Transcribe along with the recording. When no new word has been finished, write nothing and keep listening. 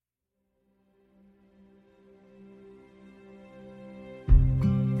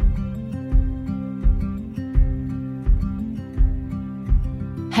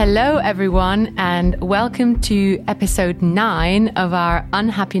Hello, everyone, and welcome to episode 9 of our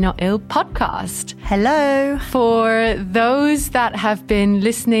Unhappy Not Ill podcast. Hello. For those that have been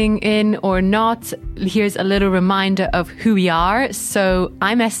listening in or not, here's a little reminder of who we are. So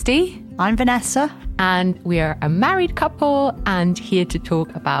I'm Esty. I'm Vanessa. And we are a married couple and here to talk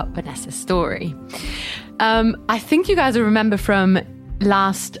about Vanessa's story. I think you guys will remember from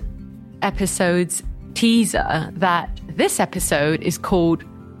last episode's teaser that this episode is called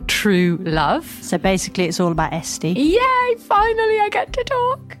True Love. So basically it's all about Esty. Yay, finally I get to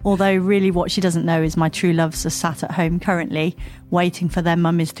talk. Although really what she doesn't know is my true loves are sat at home currently waiting for their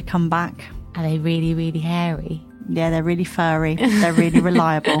mummies to come back. Are they really, really hairy? Yeah, they're really furry. They're really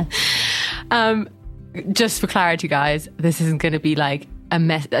reliable. Just for clarity, guys, this isn't going to be like a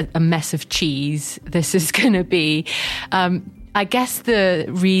mess of cheese. This is going to be, I guess, the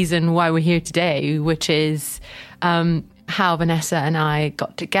reason why we're here today, which is how Vanessa and I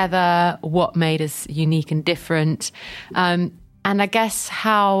got together, what made us unique and different, and I guess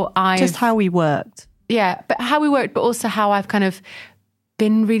how we worked. Yeah, but how we worked, but also how I've kind of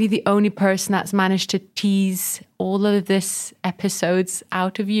been really the only person that's managed to tease all of this episodes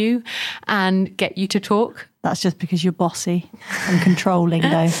out of you and get you to talk. That's just because you're bossy and controlling,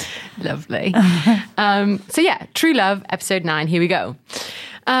 though. Lovely. So yeah, True Love, episode 9. Here we go.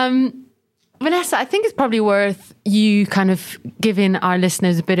 Vanessa, I think it's probably worth you kind of giving our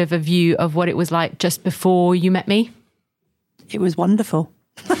listeners a bit of a view of what it was like just before you met me. It was wonderful.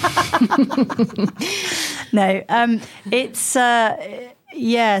 No, it's... so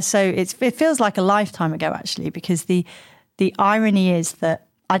it feels like a lifetime ago, actually, because the irony is that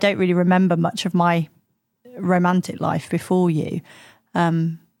I don't really remember much of my romantic life before you.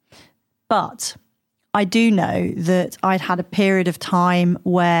 But I do know that I'd had a period of time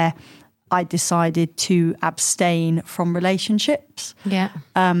where I decided to abstain from relationships. Yeah.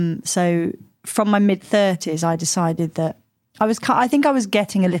 So from my mid-30s, I decided that I think I was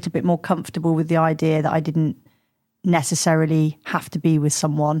getting a little bit more comfortable with the idea that I didn't necessarily have to be with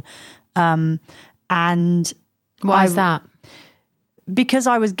someone. And why is that? Because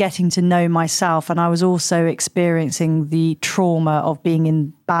I was getting to know myself and I was also experiencing the trauma of being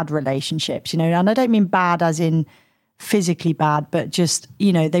in bad relationships, and I don't mean bad as in physically bad, but just,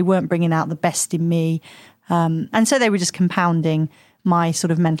 they weren't bringing out the best in me. And so they were just compounding my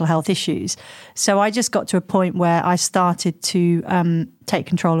sort of mental health issues. So I just got to a point where I started to take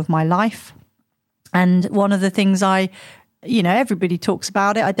control of my life. And one of the things everybody talks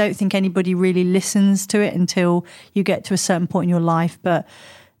about it. I don't think anybody really listens to it until you get to a certain point in your life. But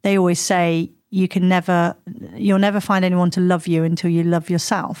they always say you'll never find anyone to love you until you love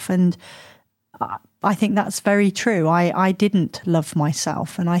yourself. And I think that's very true. I didn't love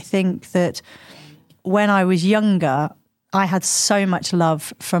myself. And I think that when I was younger, I had so much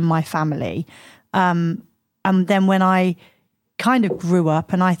love from my family. And then when I kind of grew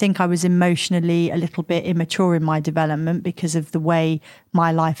up, and I think I was emotionally a little bit immature in my development because of the way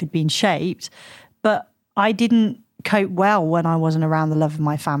my life had been shaped, but I didn't cope well when I wasn't around the love of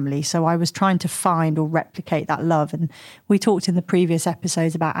my family. So I was trying to find or replicate that love. And we talked in the previous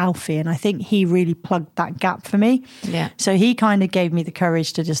episodes about Alfie, and I think he really plugged that gap for me. Yeah. So he kind of gave me the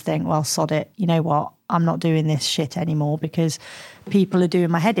courage to just think, well, sod it. You know what? I'm not doing this shit anymore because people are doing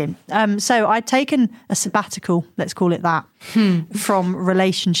my head in. So I'd taken a sabbatical, let's call it that, from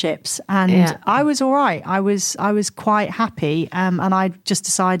relationships. And I was all right. I was quite happy. And I just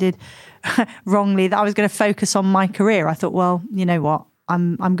decided wrongly that I was going to focus on my career. I thought, well, you know what?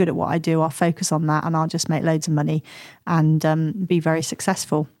 I'm good at what I do. I'll focus on that and I'll just make loads of money and be very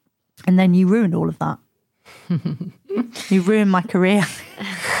successful. And then you ruined all of that. You ruined my career.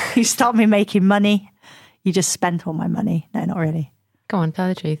 You stopped me making money. You just spent all my money. No, not really. Go on, tell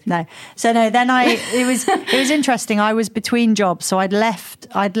the truth. No. So no, then it was interesting. I was between jobs. So I'd left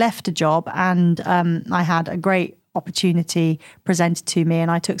a job and I had a great opportunity presented to me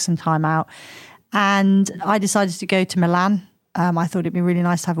and I took some time out and I decided to go to Milan. I thought it'd be really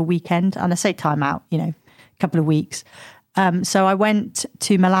nice to have a weekend. And I say time out, a couple of weeks. So I went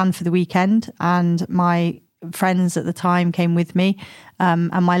to Milan for the weekend and my friends at the time came with me.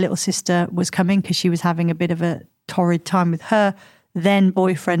 And my little sister was coming because she was having a bit of a torrid time with her then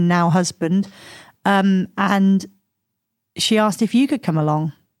boyfriend, now husband. And she asked if you could come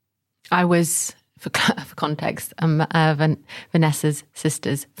along. I was, for context, Vanessa's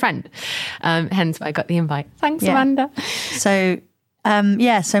sister's friend. Hence why I got the invite. Thanks, Amanda. So,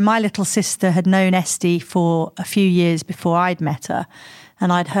 so my little sister had known Esty for a few years before I'd met her.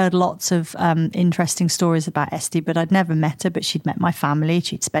 And I'd heard lots of interesting stories about Esty, but I'd never met her, but she'd met my family.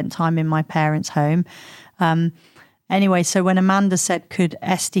 She'd spent time in my parents' home. Anyway, so when Amanda said, could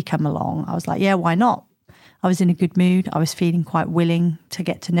Esty come along? I was like, yeah, why not? I was in a good mood. I was feeling quite willing to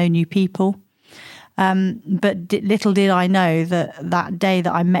get to know new people. But little did I know that day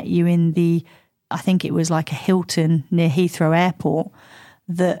that I met you in I think it was like a Hilton near Heathrow Airport,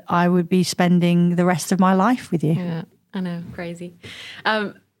 that I would be spending the rest of my life with you. Yeah, I know, crazy.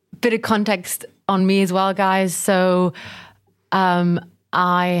 Bit of context on me as well, guys. So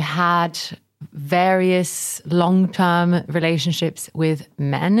I had various long-term relationships with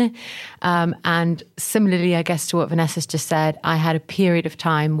men. And similarly, I guess to what Vanessa's just said, I had a period of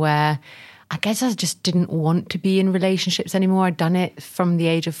time where I guess I just didn't want to be in relationships anymore. I'd done it from the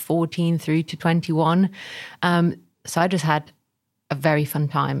age of 14 through to 21. So I just had a very fun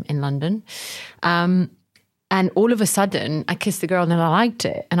time in London. And all of a sudden, I kissed the girl and I liked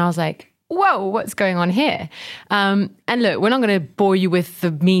it. And I was like, whoa, what's going on here? And look, we're not going to bore you with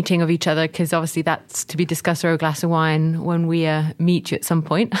the meeting of each other, because obviously that's to be discussed over a glass of wine when we meet you at some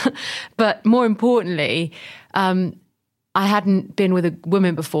point. But more importantly, I hadn't been with a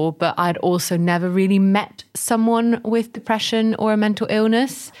woman before, but I'd also never really met someone with depression or a mental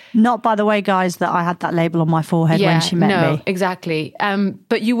illness. Not, by the way, guys, that I had that label on my forehead when she met me. Exactly.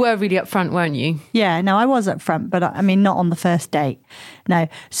 But you were really upfront, weren't you? Yeah, no, I was upfront, but I mean, not on the first date. No.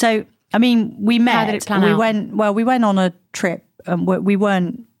 So, I mean, we met. How did it plan out? We went on a trip. We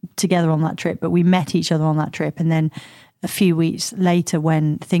weren't together on that trip, but we met each other on that trip. And then a few weeks later,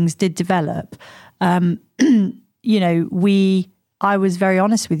 when things did develop, you know, I was very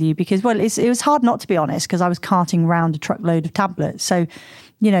honest with you because, well, it was hard not to be honest because I was carting around a truckload of tablets. So,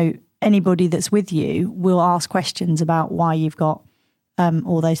 you know, anybody that's with you will ask questions about why you've got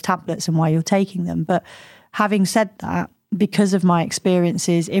all those tablets and why you're taking them. But having said that, because of my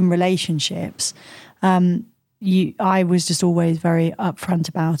experiences in relationships, I was just always very upfront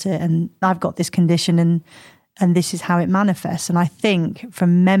about it. And I've got this condition and this is how it manifests. And I think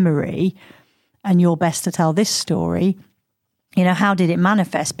from memory, and you're best to tell this story, you know, how did it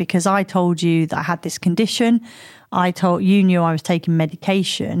manifest? Because I told you that I had this condition. You knew I was taking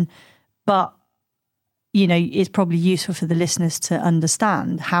medication, but, you know, it's probably useful for the listeners to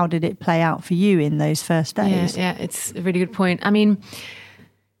understand how did it play out for you in those first days? Yeah, it's a really good point. I mean,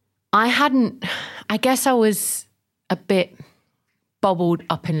 I guess I was a bit bubbled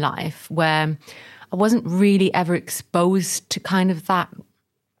up in life where I wasn't really ever exposed to kind of that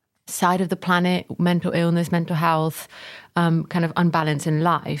side of the planet, mental illness, mental health, kind of unbalance in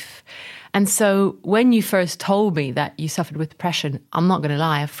life. And so when you first told me that you suffered with depression, I'm not going to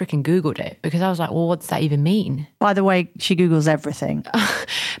lie, I freaking Googled it because I was like, well, what does that even mean? By the way, she Googles everything.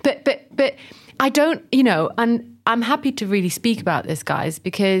 But I don't, you know, and I'm happy to really speak about this, guys,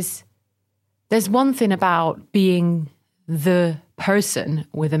 because there's one thing about being the person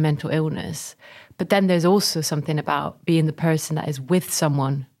with a mental illness, but then there's also something about being the person that is with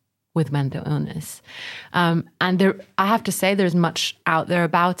someone with mental illness. And I have to say, there's much out there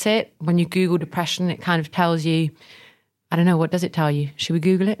about it. When you Google depression, it kind of tells you, I don't know, what does it tell you? Should we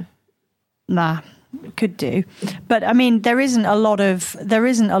Google it? Nah, could do. But I mean, there is a lot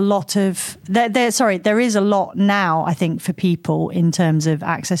now, I think, for people in terms of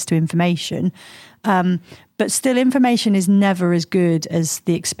access to information. But still, information is never as good as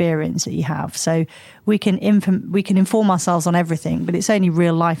the experience that you have. So we can inform ourselves on everything, but it's only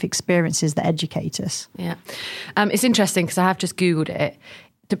real life experiences that educate us. Yeah. It's interesting because I have just Googled it.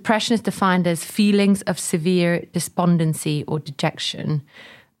 Depression is defined as feelings of severe despondency or dejection,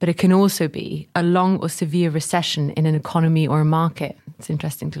 but it can also be a long or severe recession in an economy or a market. It's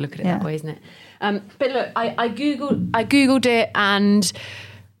interesting to look at it that way, isn't it? But look, I Googled it, and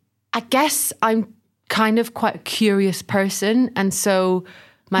I guess I'm kind of quite a curious person, and so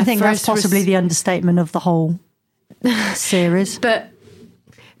I think that's possibly the understatement of the whole series. But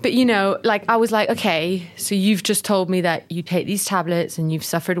you know, like I was like, okay, so you've just told me that you take these tablets and you've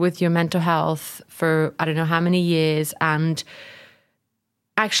suffered with your mental health for I don't know how many years, and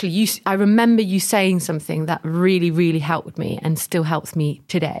actually I remember you saying something that really, really helped me and still helps me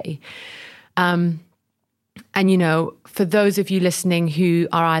today. And, you know, for those of you listening who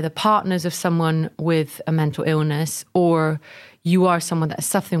are either partners of someone with a mental illness or you are someone that is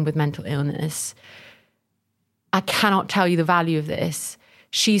suffering with mental illness, I cannot tell you the value of this.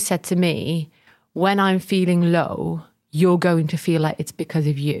 She said to me, when I'm feeling low, you're going to feel like it's because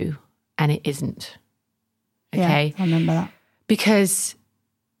of you, and it isn't. Okay? Yeah, I remember that. Because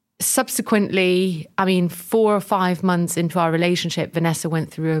subsequently, I mean, 4 or 5 months into our relationship, Vanessa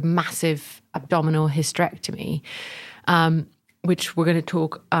went through a massive abdominal hysterectomy, which we're going to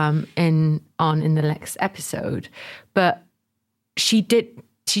talk in the next episode. But she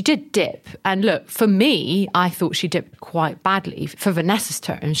she did dip. And look, for me, I thought she dipped quite badly. For Vanessa's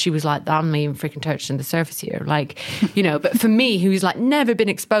turn, she was like, I'm not even freaking touching the surface here. Like, you know, but for me, who's like never been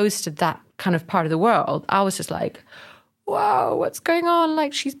exposed to that kind of part of the world, I was just like, whoa, what's going on?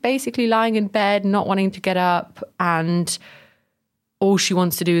 Like, she's basically lying in bed, not wanting to get up, and all she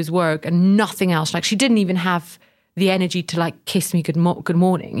wants to do is work and nothing else. Like, she didn't even have the energy to like kiss me good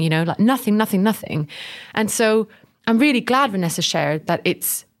morning, you know, like nothing. And so I'm really glad Vanessa shared that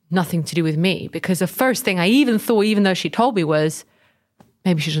it's nothing to do with me, because the first thing I even thought, even though she told me, was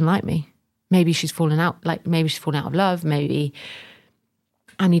maybe she doesn't like me. Maybe she's fallen out of love. Maybe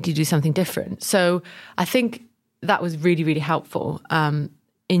I need to do something different. So I think that was really, really helpful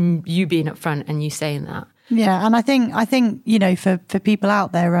in you being upfront and you saying that. Yeah. And I think, you know, for people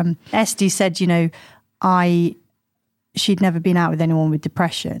out there, Esty said, you know, she'd never been out with anyone with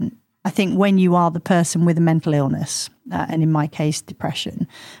depression. I think when you are the person with a mental illness, and in my case, depression,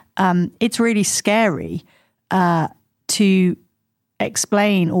 it's really scary to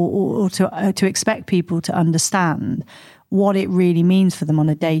explain or to expect people to understand what it really means for them on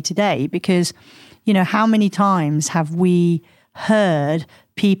a day-to-day. Because, you know, how many times have we heard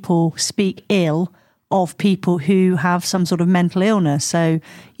people speak ill of people who have some sort of mental illness? So,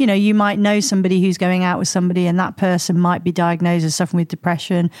 you know, you might know somebody who's going out with somebody and that person might be diagnosed as suffering with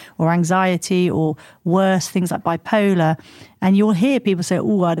depression or anxiety or worse, things like bipolar. And you'll hear people say,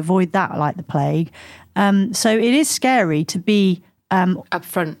 oh, I'd avoid that like the plague. So it is scary to be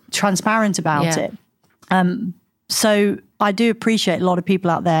upfront, transparent about it. So I do appreciate a lot of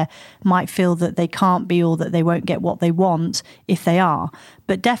people out there might feel that they can't be, or that they won't get what they want if they are.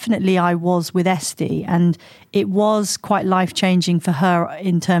 But definitely I was with Esty, and it was quite life-changing for her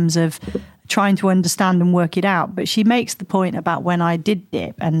in terms of trying to understand and work it out. But she makes the point about when I did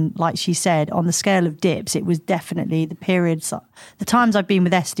dip, and like she said, on the scale of dips, it was definitely the periods, the times I've been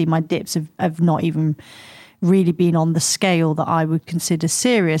with Esty, my dips have not even really been on the scale that I would consider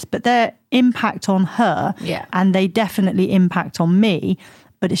serious, but their impact on her, and they definitely impact on me,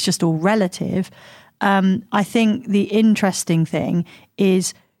 but it's just all relative. I think the interesting thing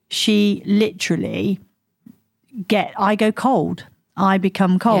is she literally I go cold. I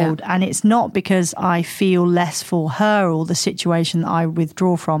become cold, and it's not because I feel less for her or the situation that I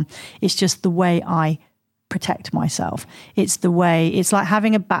withdraw from. It's just the way I protect myself. It's like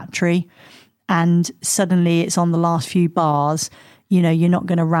having a battery and suddenly it's on the last few bars. You know, you're not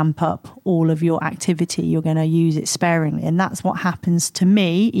going to ramp up all of your activity. You're going to use it sparingly. And that's what happens to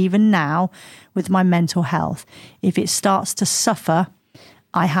me, even now, with my mental health. If it starts to suffer,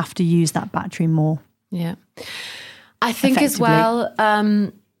 I have to use that battery more. Yeah. I think as well,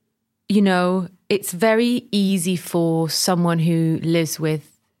 you know, it's very easy for someone who lives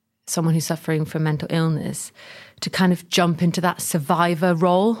with someone who's suffering from mental illness to kind of jump into that survivor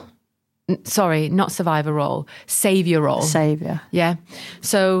role. Sorry, not survivor role, savior role. Savior. Yeah.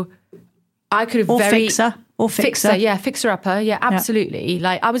 So I could have fixer. Yeah, fixer-upper. Yeah, absolutely. Yeah.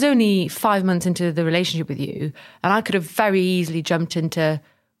 Like, I was only 5 months into the relationship with you, and I could have very easily jumped into,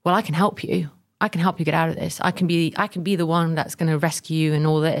 well, I can help you. I can help you get out of this. I can be the one that's going to rescue you and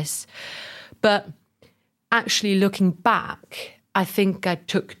all this. But actually looking back, I think I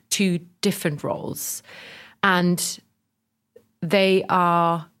took two different roles, and they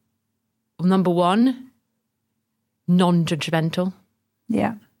are, number one, non-judgmental.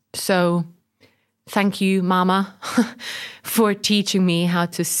 Yeah. So thank you, Mama, for teaching me how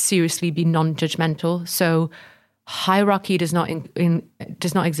to seriously be non-judgmental. So hierarchy does not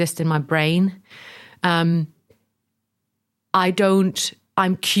exist in my brain. I'm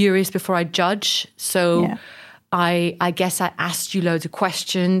curious before I judge. So I guess I asked you loads of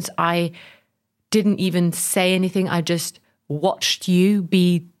questions. I didn't even say anything. I just watched you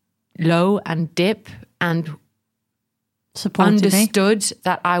be low and dip and understood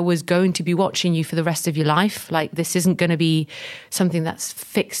that I was going to be watching you for the rest of your life. Like, this isn't going to be something that's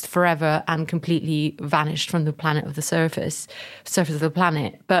fixed forever and completely vanished from the planet of the surface of the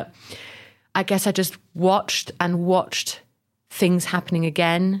planet. But I guess I just watched things happening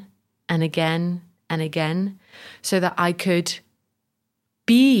again and again and again, so that I could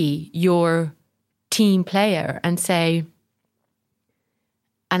be your team player and say,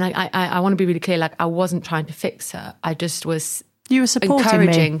 and I want to be really clear, like, I wasn't trying to fix her. I just was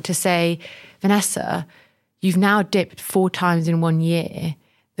encouraging me to say, Vanessa, you've now dipped 4 times in 1 year.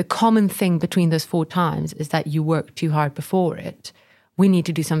 The common thing between those 4 times is that you worked too hard before it. We need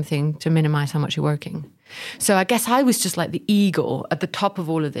to do something to minimize how much you're working. So I guess I was just like the eagle at the top of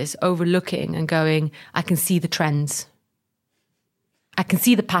all of this, overlooking and going, I can see the trends. I can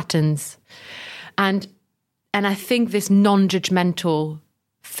see the patterns. And I think this non-judgmental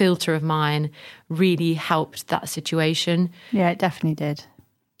filter of mine really helped that situation. Yeah, it definitely did.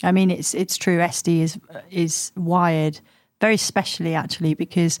 I mean, it's true. Esty is wired very specially, actually,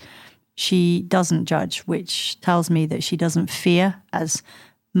 because she doesn't judge, which tells me that she doesn't fear as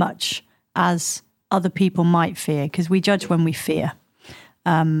much as other people might fear, because we judge when we fear.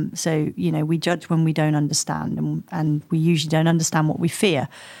 So, we judge when we don't understand, and we usually don't understand what we fear.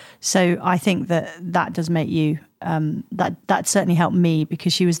 So I think that does make you, that certainly helped me,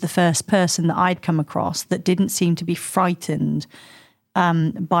 because she was the first person that I'd come across that didn't seem to be frightened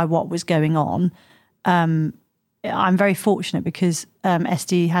by what was going on. I'm very fortunate because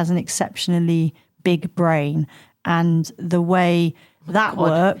Esty has an exceptionally big brain, and the way that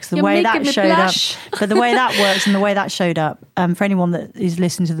works, the way that showed up, but the way that works and the way that showed up, for anyone that is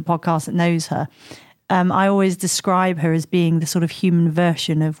listening to the podcast that knows her, I always describe her as being the sort of human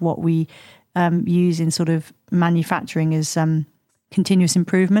version of what we use in sort of manufacturing as continuous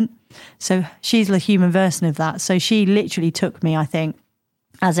improvement. So she's the human version of that. So she literally took me, I think,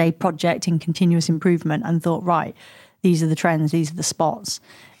 as a project in continuous improvement and thought, right, these are the trends, these are the spots.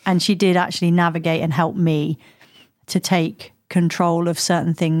 And she did actually navigate and help me to take control of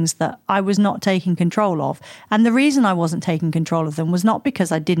certain things that I was not taking control of. And the reason I wasn't taking control of them was not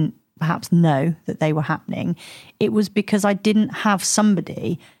because I didn't perhaps know that they were happening. It was because I didn't have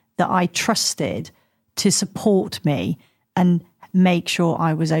somebody that I trusted to support me and make sure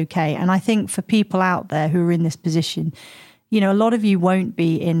I was okay. And I think for people out there who are in this position, a lot of you won't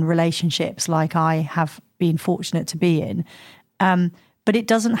be in relationships like I have been fortunate to be in. But it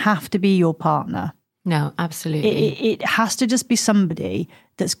doesn't have to be your partner. No, absolutely. It has to just be somebody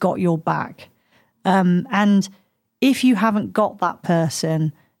that's got your back. And if you haven't got that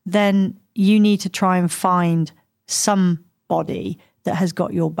person, then you need to try and find somebody that has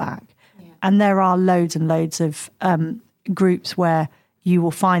got your back. Yeah. And there are loads and loads of groups where you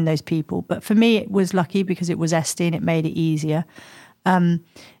will find those people. But for me, it was lucky because it was Esty and it made it easier. And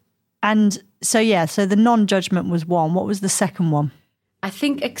so the non-judgment was one. What was the second one? I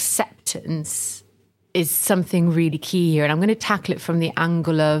think acceptance is something really key here. And I'm going to tackle it from the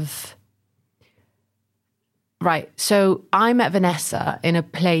angle of, right, so I met Vanessa in a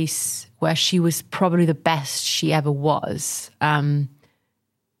place where she was probably the best she ever was in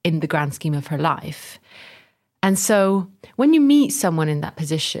the grand scheme of her life. And so when you meet someone in that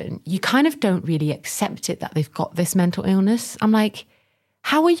position, you kind of don't really accept it that they've got this mental illness. I'm like,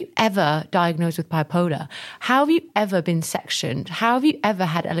 how are you ever diagnosed with bipolar? How have you ever been sectioned? How have you ever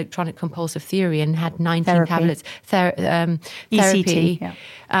had electronic compulsive theory and had 19 tablets, therapy, ECT, yeah.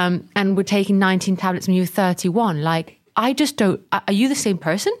 And were taking 19 tablets when you were 31? Like, I just don't, are you the same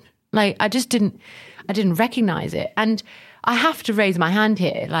person? Like, I didn't recognize it. And I have to raise my hand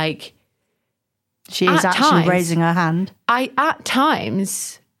here. Like, she is actually raising her hand. At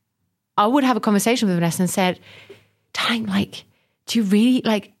times, I would have a conversation with Vanessa and said, darling, like, do you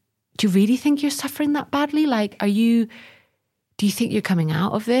really think you're suffering that badly? Like, do you think you're coming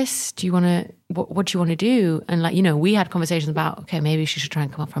out of this? Do you want to, what do you want to do? And like, we had conversations about, okay, maybe she should try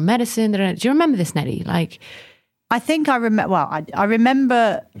and come off from medicine. Do you remember this, Nettie? Like, I think I remember, I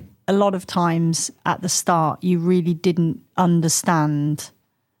remember a lot of times at the start, you really didn't understand.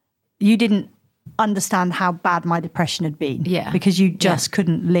 You didn't understand how bad my depression had been. Yeah. Because you just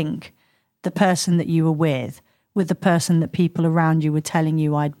couldn't link the person that you were with the person that people around you were telling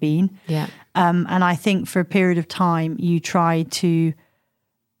you I'd been. Yeah. And I think for a period of time, you tried to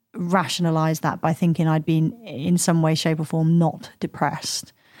rationalize that by thinking I'd been in some way, shape or form not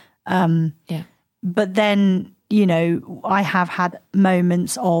depressed. Yeah. But then, I have had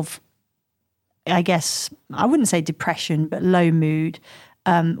moments of, I guess, I wouldn't say depression, but low mood,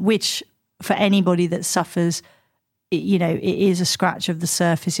 which for anybody that suffers, it is a scratch of the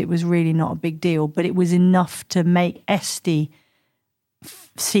surface. It was really not a big deal, but it was enough to make Esty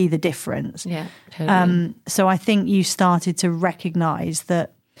see the difference. Yeah, totally. So I think you started to recognize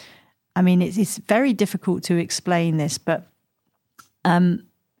that, I mean, it's very difficult to explain this, but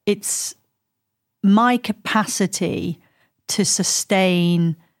it's my capacity to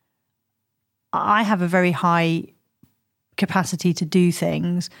sustain. I have a very high capacity to do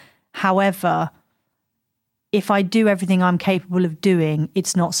things. However, if I do everything I'm capable of doing,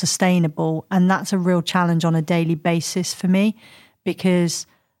 it's not sustainable. And that's a real challenge on a daily basis for me, because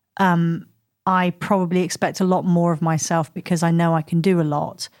I probably expect a lot more of myself because I know I can do a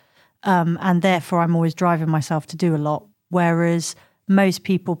lot. And therefore, I'm always driving myself to do a lot. Whereas most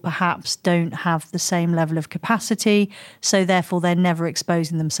people perhaps don't have the same level of capacity. So therefore, they're never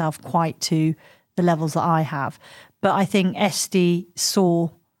exposing themselves quite to the levels that I have. But I think Esty saw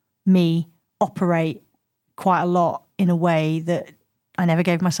me operate quite a lot in a way that I never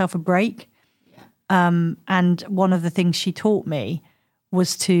gave myself a break. And one of the things she taught me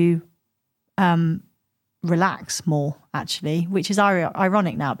was to relax more, actually, which is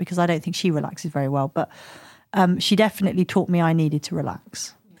ironic now because I don't think she relaxes very well. But she definitely taught me I needed to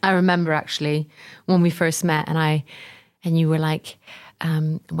relax. I remember actually when we first met and you were like,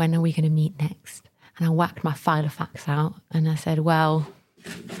 when are we going to meet next? And I whacked my Filofax out and I said, well,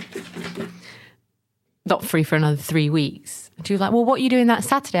 not free for another 3 weeks. And she was like, well, what are you doing that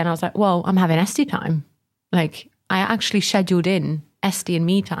Saturday? And I was like, well, I'm having Esty time. Like, I actually scheduled in Esty and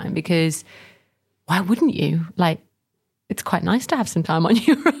me time because why wouldn't you? Like, it's quite nice to have some time on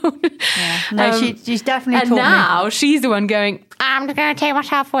your own. Yeah. No, she's definitely taught me. And now she's the one going, I'm going to take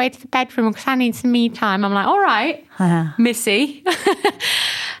myself away to the bedroom because I need some me time. I'm like, all right, Missy.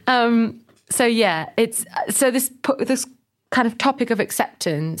 So yeah, this kind of topic of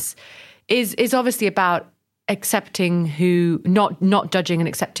acceptance is obviously about accepting not judging and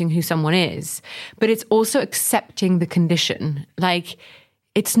accepting who someone is, but it's also accepting the condition. Like,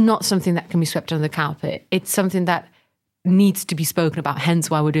 it's not something that can be swept under the carpet. It's something that needs to be spoken about, hence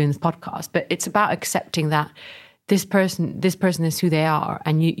why we're doing this podcast. But it's about accepting that this person is who they are,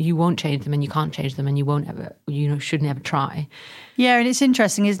 and you won't change them, and you can't change them, and you won't ever, should never try. Yeah, and it's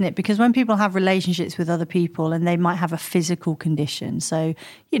interesting, isn't it? Because when people have relationships with other people and they might have a physical condition, so,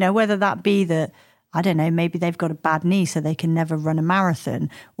 whether that be that, I don't know, maybe they've got a bad knee so they can never run a marathon,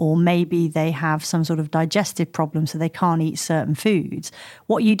 or maybe they have some sort of digestive problem so they can't eat certain foods.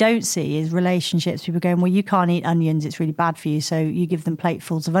 What you don't see is relationships, people going, well, you can't eat onions, it's really bad for you, so you give them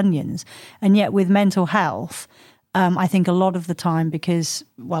platefuls of onions. And yet with mental health, I think a lot of the time, because,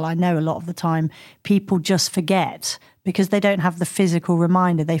 well, I know a lot of the time, people just forget because they don't have the physical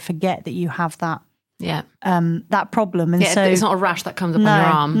reminder. They forget that you have that that problem. And so it's not a rash that comes up on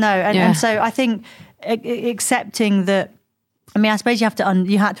your arm. No, and so I think accepting that, I mean, I suppose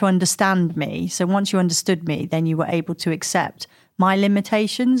you had to understand me. So once you understood me, then you were able to accept my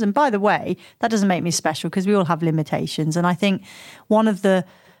limitations. And by the way, that doesn't make me special because we all have limitations. And I think one of the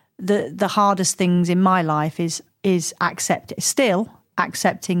hardest things in my life is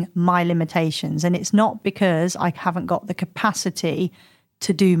accepting my limitations. And it's not because I haven't got the capacity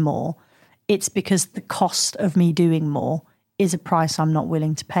to do more. It's because the cost of me doing more is a price I'm not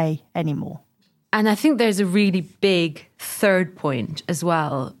willing to pay anymore. And I think there's a really big third point as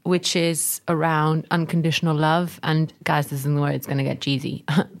well, which is around unconditional love. And guys, this isn't where it's going to get cheesy,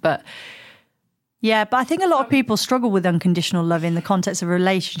 but... Yeah, but I think a lot of people struggle with unconditional love in the context of a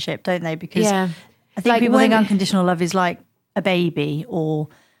relationship, don't they? Because I think people think unconditional love is like a baby or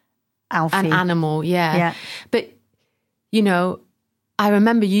Alfie. An animal, yeah. But, I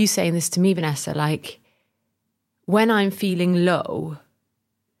remember you saying this to me, Vanessa, like, when I'm feeling low,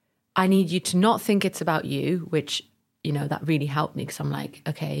 I need you to not think it's about you, which, that really helped me because I'm like,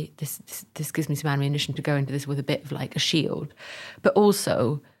 okay, this gives me some ammunition to go into this with a bit of like a shield. But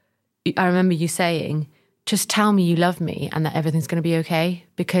also, I remember you saying, just tell me you love me and that everything's going to be okay.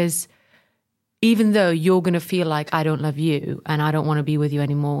 Because even though you're going to feel like I don't love you and I don't want to be with you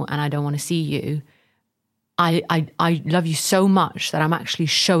anymore and I don't want to see you, I love you so much that I'm actually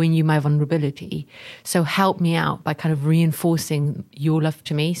showing you my vulnerability. So help me out by kind of reinforcing your love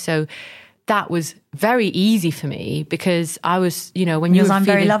to me. So that was very easy for me because I was, I'm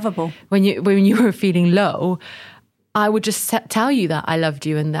very lovable. When you were feeling low, I would just tell you that I loved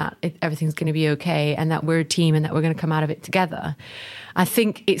you and that everything's going to be okay and that we're a team and that we're going to come out of it together. I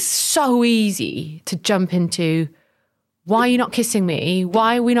think it's so easy to jump into, why are you not kissing me?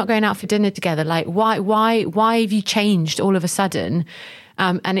 Why are we not going out for dinner together? Like, why have you changed all of a sudden?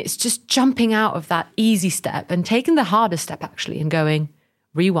 And it's just jumping out of that easy step and taking the harder step actually and going,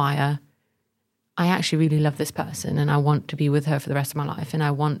 rewire. I actually really love this person and I want to be with her for the rest of my life. And I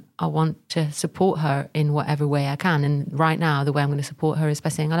want to support her in whatever way I can. And right now, the way I'm going to support her is by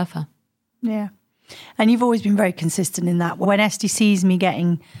saying I love her. Yeah. And you've always been very consistent in that. When Esty sees me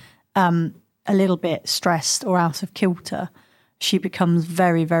getting a little bit stressed or out of kilter, she becomes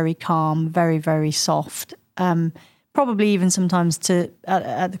very, very calm, very, very soft. Probably even sometimes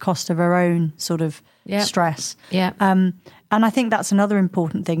at the cost of her own sort of stress. Yeah. And I think that's another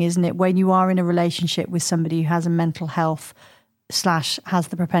important thing, isn't it? When you are in a relationship with somebody who has a mental health / has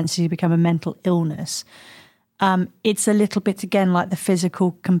the propensity to become a mental illness, it's a little bit, again, like the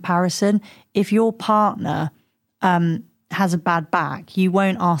physical comparison. If your partner has a bad back, you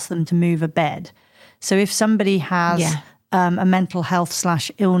won't ask them to move a bed. So if somebody has a mental health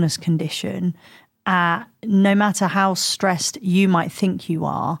 / illness condition, no matter how stressed you might think you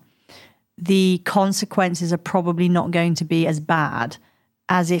are, the consequences are probably not going to be as bad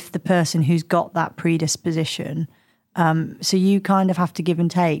as if the person who's got that predisposition So you kind of have to give and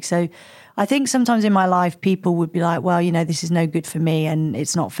take. So I think sometimes in my life, people would be like, well, this is no good for me and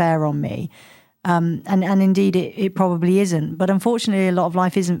it's not fair on me. And indeed, it probably isn't. But unfortunately, a lot of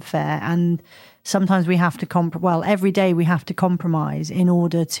life isn't fair. And sometimes we have to every day we have to compromise in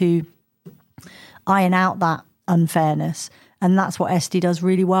order to iron out that unfairness. And that's what Esty does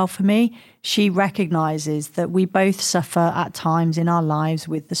really well for me. She recognises that we both suffer at times in our lives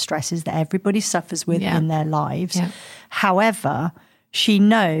with the stresses that everybody suffers with in their lives. Yeah. However, she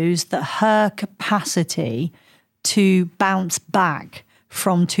knows that her capacity to bounce back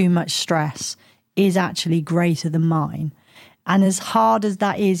from too much stress is actually greater than mine. And as hard as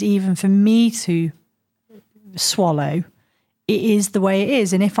that is, even for me to swallow, it is the way it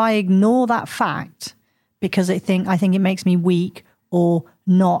is. And if I ignore that fact because I think it makes me weak or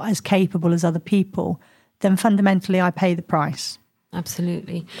not as capable as other people, then fundamentally I pay the price.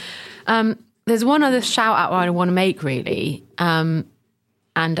 Absolutely. There's one other shout out I want to make, really. And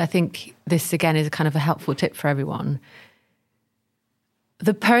I think this, again, is kind of a helpful tip for everyone.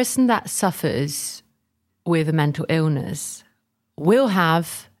 The person that suffers with a mental illness will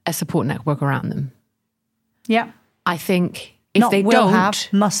have a support network around them. Yeah. I think if they don't...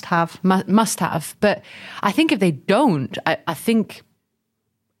 Must have. Must have. But I think if they don't, I think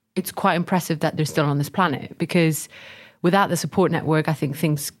it's quite impressive that they're still on this planet, because without the support network, I think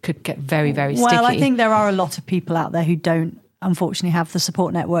things could get very, very sticky. Well, I think there are a lot of people out there who don't, unfortunately, have the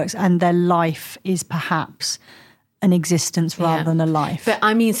support networks, and their life is perhaps an existence rather than a life. But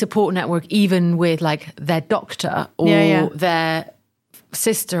I mean support network even with like their doctor or their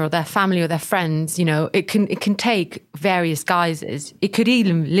sister or their family or their friends, it can take various guises. It could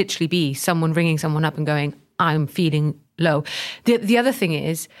even literally be someone ringing someone up and going, I'm feeling low. The other thing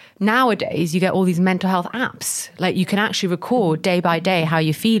is, nowadays you get all these mental health apps. Like, you can actually record day by day how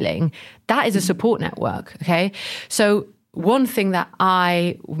you're feeling. That is a support network, okay? So one thing that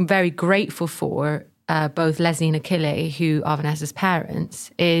I'm very grateful for, both Leslie and Achille, who are Vanessa's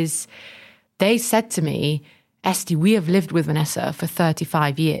parents, is they said to me, Esty, we have lived with Vanessa for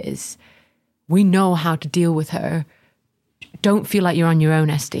 35 years. We know how to deal with her. Don't feel like you're on your own,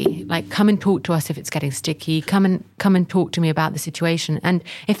 Esty. Like, come and talk to us if it's getting sticky. Come and talk to me about the situation. And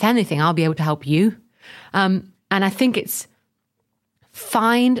if anything, I'll be able to help you. And I think it's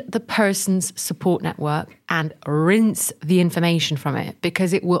find the person's support network and rinse the information from it,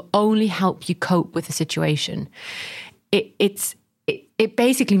 because it will only help you cope with the situation. It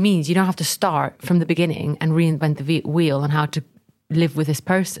basically means you don't have to start from the beginning and reinvent the wheel on how to live with this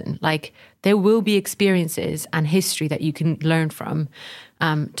person. Like, there will be experiences and history that you can learn from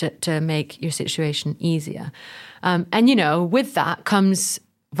to make your situation easier. And, with that comes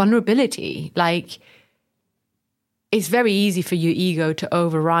vulnerability. Like, it's very easy for your ego to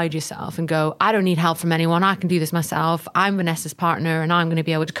override yourself and go, I don't need help from anyone. I can do this myself. I'm Vanessa's partner and I'm going to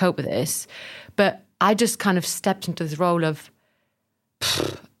be able to cope with this. But I just kind of stepped into this role of,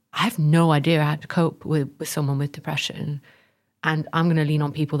 I have no idea how to cope with someone with depression. And I'm going to lean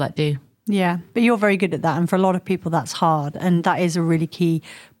on people that do. Yeah, but you're very good at that. And for a lot of people, that's hard. And that is a really key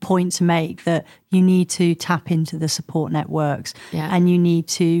point to make, that you need to tap into the support networks and you need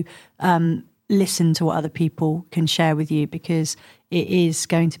to listen to what other people can share with you, because it is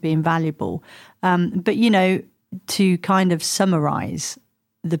going to be invaluable. But, to kind of summarize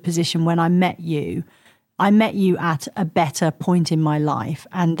the position, when I met you at a better point in my life,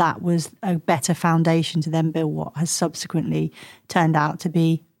 and that was a better foundation to then build what has subsequently turned out to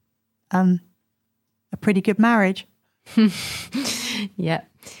be a pretty good marriage. Yeah.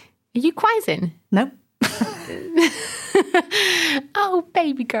 Are you quizzing? No. Oh,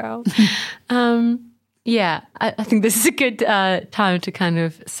 baby girl. I think this is a good time to kind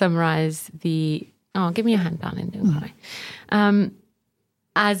of summarize give me your hand, darling. Don't worry.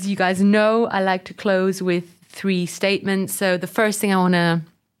 As you guys know, I like to close with 3 statements. So the first thing I want to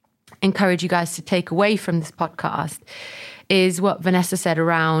encourage you guys to take away from this podcast is what Vanessa said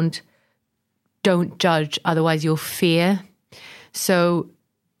around don't judge, otherwise you'll fear. So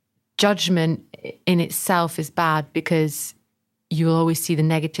judgment in itself is bad, because you'll always see the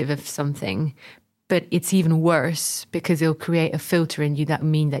negative of something. But it's even worse because it'll create a filter in you that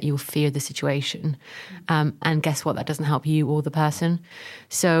mean that you'll fear the situation. And guess what? That doesn't help you or the person.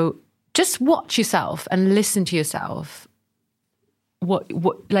 So just watch yourself and listen to yourself.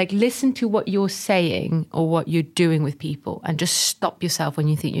 Listen to what you're saying or what you're doing with people, and just stop yourself when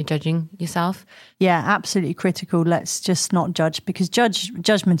you think you're judging yourself. Yeah, absolutely critical. Let's just not judge, because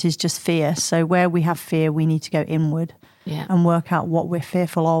judgment is just fear. So where we have fear, we need to go inward and work out what we're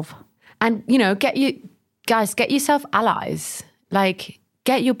fearful of. And, get yourself allies. Like,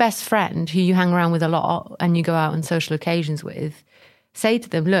 get your best friend who you hang around with a lot and you go out on social occasions with, say to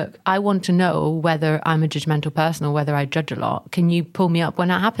them, look, I want to know whether I'm a judgmental person or whether I judge a lot. Can you pull me up when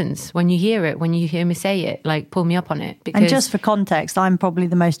that happens? When you hear it, when you hear me say it, like pull me up on it. Because and just for context, I'm probably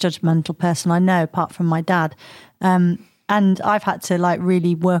the most judgmental person I know, apart from my dad. And I've had to like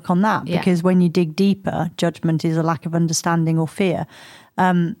really work on that because when you dig deeper, judgment is a lack of understanding or fear.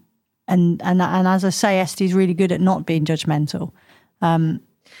 And as I say, Estie's really good at not being judgmental. And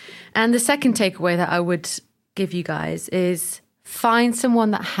the second takeaway that I would give you guys is find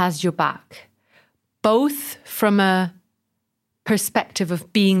someone that has your back, both from a perspective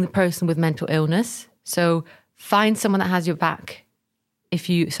of being the person with mental illness. So find someone that has your back if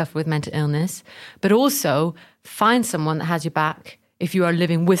you suffer with mental illness, but also find someone that has your back if you are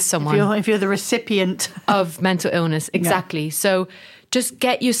living with someone. If you're the recipient of mental illness. Exactly. Yeah. So just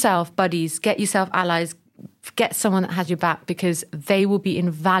get yourself buddies, get yourself allies, get someone that has your back because they will be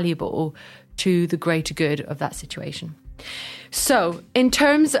invaluable to the greater good of that situation. So in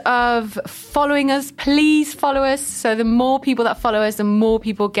terms of following us, please follow us. So the more people that follow us, the more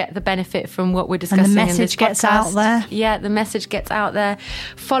people get the benefit from what we're discussing. And the message gets out there. Yeah, the message gets out there.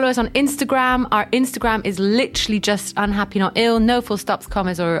 Follow us on Instagram. Our Instagram is literally just Unhappy Not Ill. No full stops,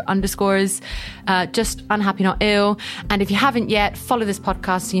 commas or underscores. Just Unhappy Not Ill. And if you haven't yet, follow this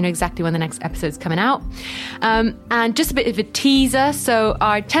podcast so you know exactly when the next episode is coming out. And just a bit of a teaser. So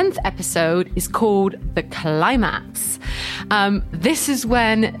our 10th episode is called The Climax. This is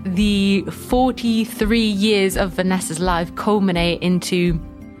when the 43 years of Vanessa's life culminate into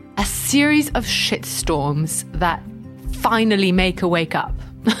a series of shitstorms that finally make her wake up.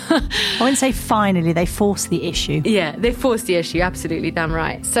 I wouldn't say finally, they force the issue. Yeah, they force the issue, absolutely, damn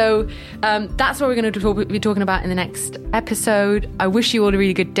right. So that's what we're going to be talking about in the next episode. I wish you all a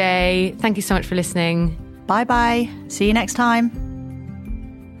really good day. Thank you so much for listening. Bye-bye. See you next time.